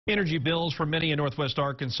Energy bills for many in northwest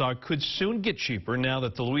Arkansas could soon get cheaper now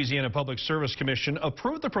that the Louisiana Public Service Commission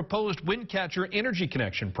approved the proposed Windcatcher Energy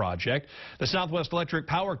Connection project. The Southwest Electric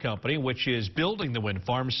Power Company, which is building the wind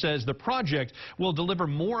farm, says the project will deliver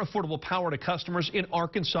more affordable power to customers in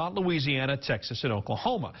Arkansas, Louisiana, Texas, and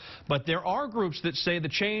Oklahoma. But there are groups that say the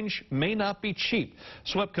change may not be cheap.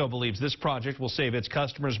 SWEPCO believes this project will save its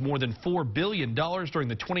customers more than $4 billion during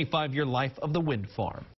the 25-year life of the wind farm.